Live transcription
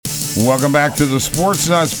Welcome back to the Sports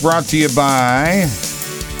Nutz, brought to you by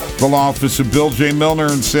the law office of Bill J. Milner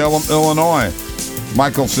in Salem, Illinois,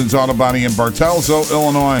 Michelson's Auto Body in Bartelso,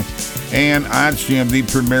 Illinois, and OddsJam, the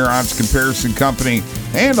premier odds comparison company,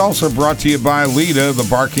 and also brought to you by Lita, the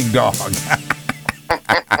barking dog.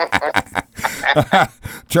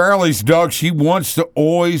 Charlie's dog, she wants to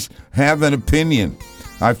always have an opinion.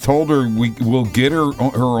 I've told her we'll get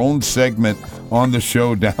her own segment on the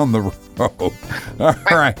show down the road. All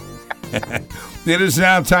right. It is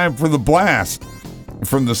now time for the blast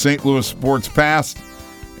from the St. Louis Sports Past.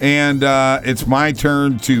 And it's my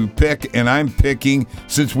turn to pick, and I'm picking,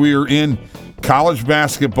 since we are in college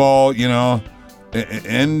basketball,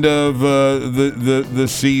 end of the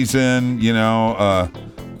season,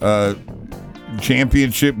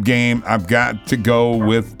 championship game, I've got to go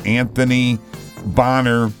with Anthony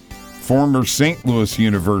Bonner, former St. Louis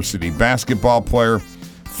University basketball player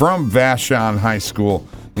from Vashon High School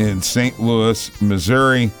in St. Louis,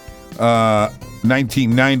 Missouri.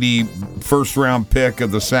 1990 first-round pick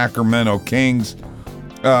of the Sacramento Kings.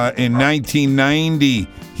 In 1990,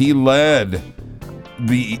 he led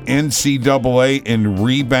the NCAA in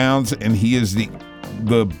rebounds, and he is the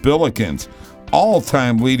Billikens'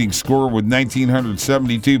 all-time leading scorer with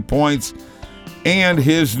 1,972 points, and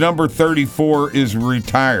his number 34 is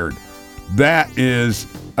retired. That is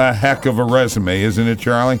a heck of a resume, isn't it,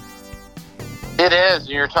 Charlie? It is.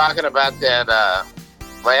 You're talking about that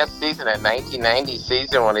last season, that 1990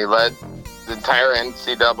 season when he led the entire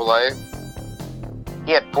NCAA.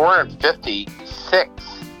 He had 456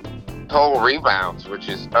 total rebounds, which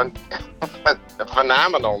is a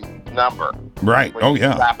phenomenal number. Right. Oh,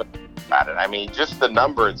 yeah. About it. I mean, just the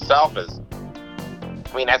number itself is,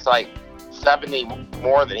 that's like 70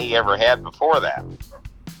 more than he ever had before that.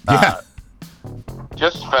 Yeah.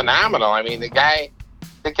 Just phenomenal. I mean, the guy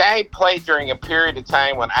played during a period of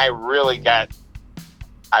time when I really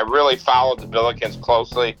followed the Billikens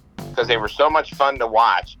closely because they were so much fun to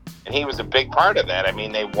watch, and he was a big part of that. I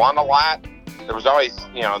mean, they won a lot. There was always,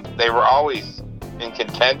 they were always in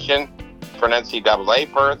contention for an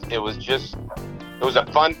NCAA berth. It was a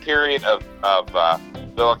fun period of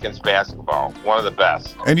Billikens basketball, one of the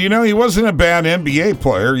best. And, he wasn't a bad NBA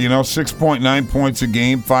player, 6.9 points a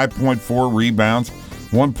game, 5.4 rebounds,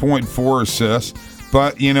 1.4 assists.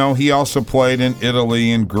 But, he also played in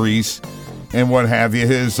Italy and Greece and what have you.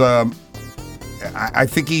 I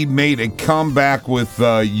think he made a comeback with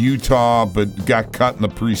Utah, but got cut in the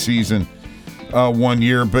preseason 1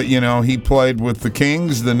 year. But, he played with the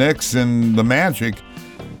Kings, the Knicks, and the Magic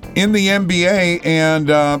in the NBA. And,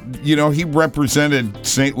 he represented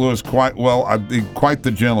St. Louis quite well. Quite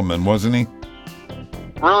the gentleman, wasn't he?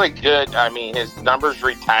 Really good. I mean, his numbers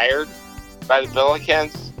retired by the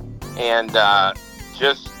Billikens. And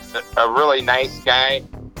just a really nice guy,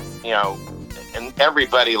 and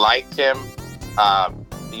everybody liked him.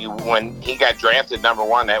 When he got drafted number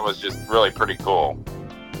 1, that was just really pretty cool.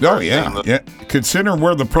 Oh, yeah. Considering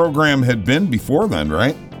where the program had been before then,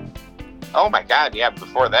 right? Oh, my God, yeah.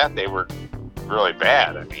 Before that, they were really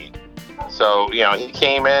bad. I mean, so, he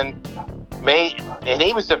came in, and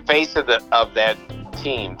he was the face of that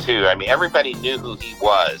team, too. I mean, everybody knew who he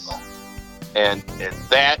was. And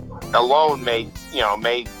that alone made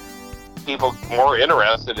people more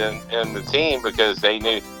interested in the team because they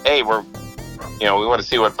knew, hey, we want to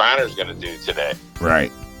see what Bonner's going to do today.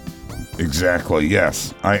 Right. Exactly.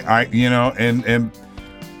 Yes. And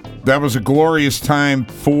that was a glorious time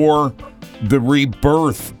for the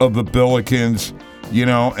rebirth of the Billikens,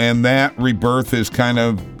 and that rebirth is kind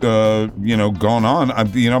of, gone on.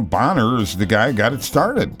 Bonner is the guy who got it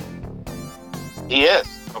started. He is.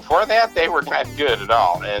 Before that, they were not good at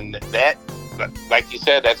all. And that, like you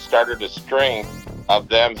said, that started a string of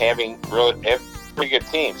them having pretty good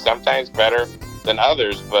teams, sometimes better than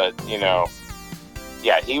others. But, he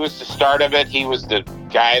was the start of it. He was the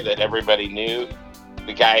guy that everybody knew,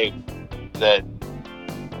 the guy that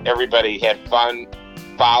everybody had fun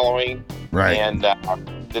following. Right. And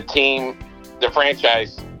the team, the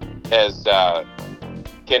franchise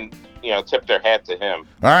can tip their hat to him.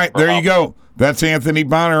 All right, there you go. That's Anthony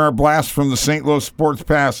Bonner, our blast from the St. Louis Sports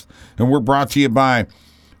Past, and we're brought to you by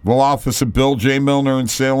the law office of Bill J. Milner in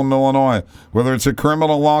Salem, Illinois. Whether it's a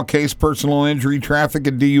criminal law case, personal injury, traffic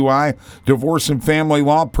and DUI, divorce and family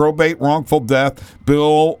law, probate, wrongful death,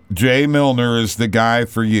 Bill J. Milner is the guy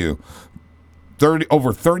for you.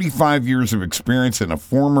 Over 35 years of experience and a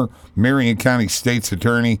former Marion County State's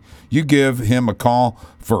attorney. You give him a call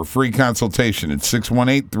for a free consultation at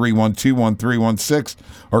 618-312-1316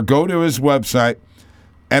 or go to his website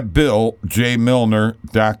at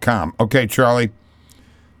BillJMilner.com. Okay, Charlie,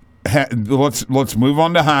 let's move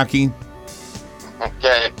on to hockey.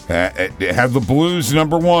 Okay. Have the Blues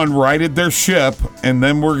number one righted their ship, and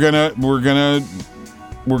then we're gonna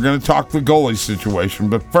talk the goalie situation.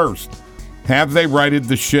 But first, have they righted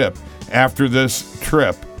the ship after this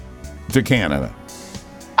trip to Canada?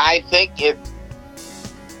 I think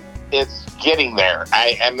it's getting there.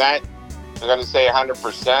 I'm not going to say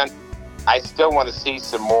 100%. I still want to see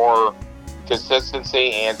some more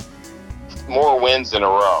consistency and more wins in a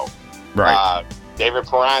row. Right. David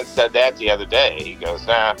Perron said that the other day. He goes,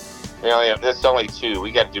 this is only 2.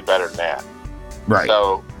 We got to do better than that. Right.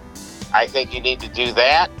 So I think you need to do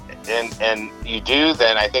that, and you do,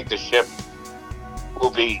 then I think the ship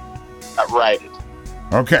will be righted.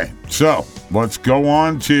 Okay, so let's go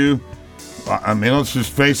on to, let's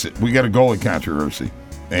just face it, we got a goalie controversy,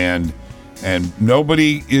 and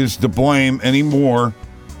nobody is to blame any more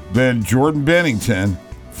than Jordan Bennington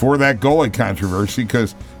for that goalie controversy,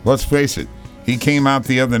 because let's face it, he came out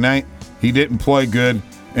the other night, he didn't play good,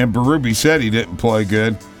 and Berube said he didn't play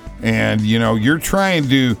good, and, you're trying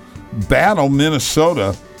to battle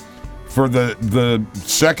Minnesota for the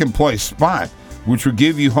second place spot, which would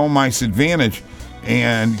give you home ice advantage,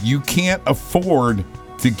 and you can't afford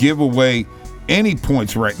to give away any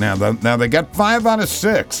points right now. Now, they got 5 out of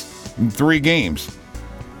 6 in 3 games.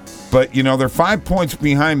 But, they're 5 points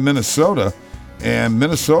behind Minnesota, and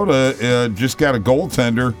Minnesota just got a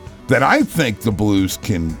goaltender that I think the Blues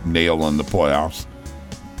can nail in the playoffs.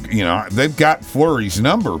 They've got Fleury's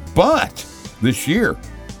number, this year.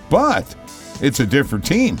 But it's a different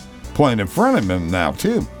team playing in front of him now,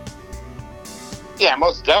 too. Yeah,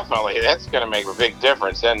 most definitely. That's going to make a big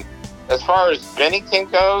difference. And as far as Bennington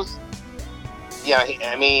goes,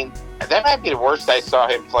 that might be the worst I saw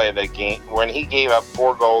him play that game, when he gave up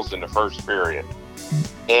 4 goals in the first period.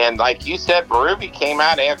 And like you said, Berube came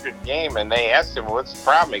out after the game, and they asked him, what's the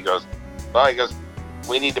problem? He goes,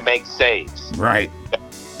 we need to make saves. Right.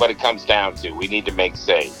 That's what it comes down to. We need to make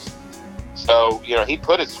saves. So, he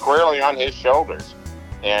put it squarely on his shoulders.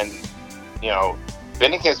 And,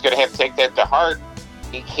 Bennington's going to have to take that to heart.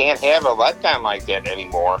 He can't have a letdown like that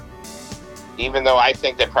anymore, even though I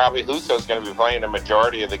think that probably Husso's going to be playing the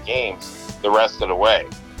majority of the games the rest of the way.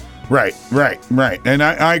 Right. And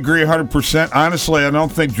I agree 100%. Honestly, I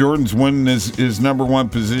don't think Jordan's winning his number one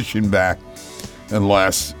position back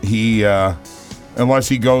unless he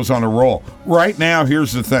goes on a roll. Right now,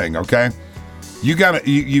 here's the thing, okay?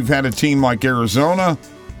 You've had a team like Arizona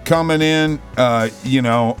coming in, you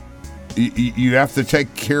have to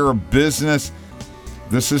take care of business.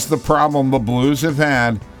 This is the problem the Blues have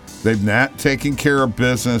had. They've not taken care of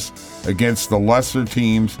business against the lesser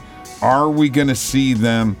teams. Are we going to see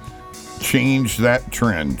them change that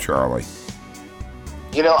trend, Charlie?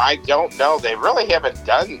 I don't know. They really haven't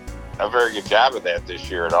done a very good job of that this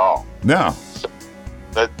year at all. No. So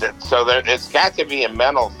it's got to be a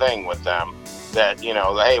mental thing with them that,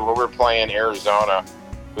 hey, we're playing Arizona,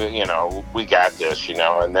 we got this,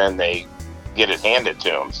 and then they get it handed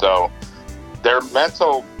to them. So their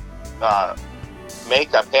mental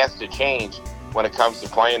makeup has to change when it comes to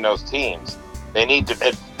playing those teams. They need to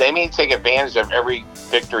take advantage of every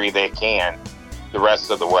victory they can the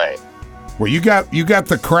rest of the way. Well, you got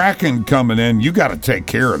the Kraken coming in. You got to take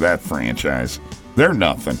care of that franchise. They're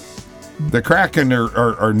nothing. The Kraken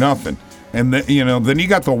are nothing. And then you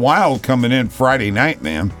got the Wild coming in Friday night,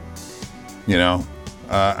 man.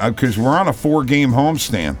 Because we're on a 4-game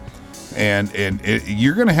homestand, and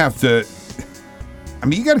you're going to have to.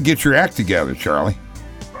 You got to get your act together, Charlie.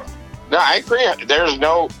 No, I agree. There's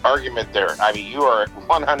no argument there. You are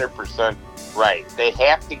 100% right. They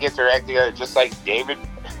have to get their act together, just like David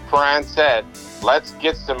Perron said. Let's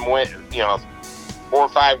get some 4 or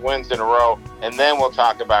 5 wins in a row, and then we'll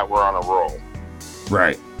talk about we're on a roll.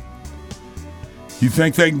 Right. You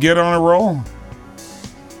think they can get on a roll?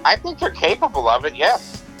 I think they're capable of it,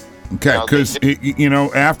 yes. Okay, because,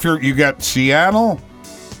 after you got Seattle,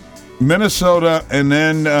 Minnesota, and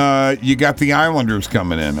then you got the Islanders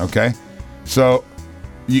coming in, okay? So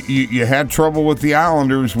you had trouble with the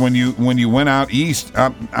Islanders when you went out east.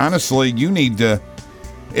 Honestly, you need to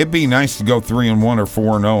 – it'd be nice to go 3-1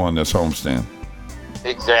 or 4-0 on this homestand.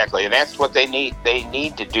 Exactly, and that's what they need. They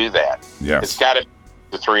need to do that. Yes. It's got to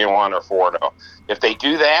be 3-1 or 4-0. If they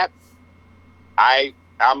do that, I'm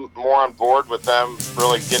more on board with them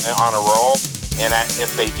really getting on a roll. And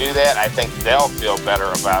if they do that, I think they'll feel better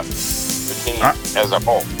about the team as a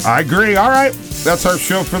whole. I agree. All right. That's our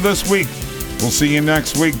show for this week. We'll see you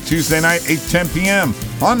next week, Tuesday night, 8:10 p.m.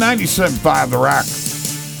 on 97.5 The Rock.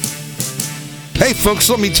 Hey folks,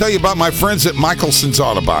 let me tell you about my friends at Michelson's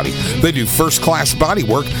Auto Body. They do first-class body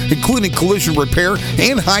work, including collision repair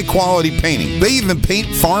and high-quality painting. They even paint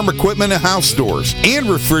farm equipment and house doors, and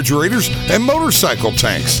refrigerators and motorcycle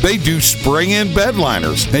tanks. They do spray-in bed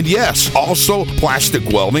liners, and yes, also plastic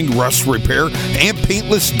welding, rust repair, and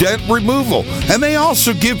paintless dent removal. And they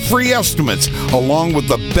also give free estimates, along with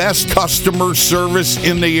the best customer service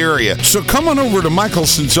in the area. So come on over to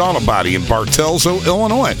Michelson's Auto Body in Bartelso,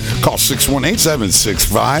 Illinois. Call 618-765-2115 or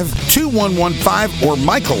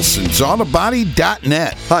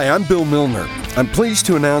michelsonsautobody.net. Hi, I'm Bill Milner. I'm pleased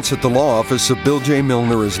to announce that the law office of Bill J.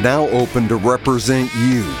 Milner is now open to represent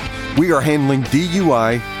you. We are handling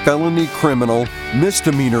DUI, felony criminal,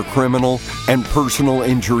 misdemeanor criminal, and personal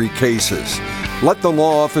injury cases. Let the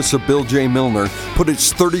law office of Bill J. Milner put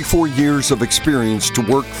its 34 years of experience to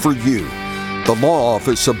work for you. The law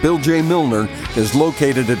office of Bill J. Milner is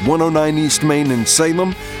located at 109 East Main in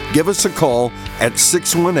Salem. Give us a call at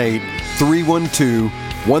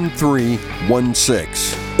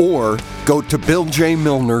 618-312-1316 or go to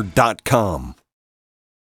BillJMilner.com.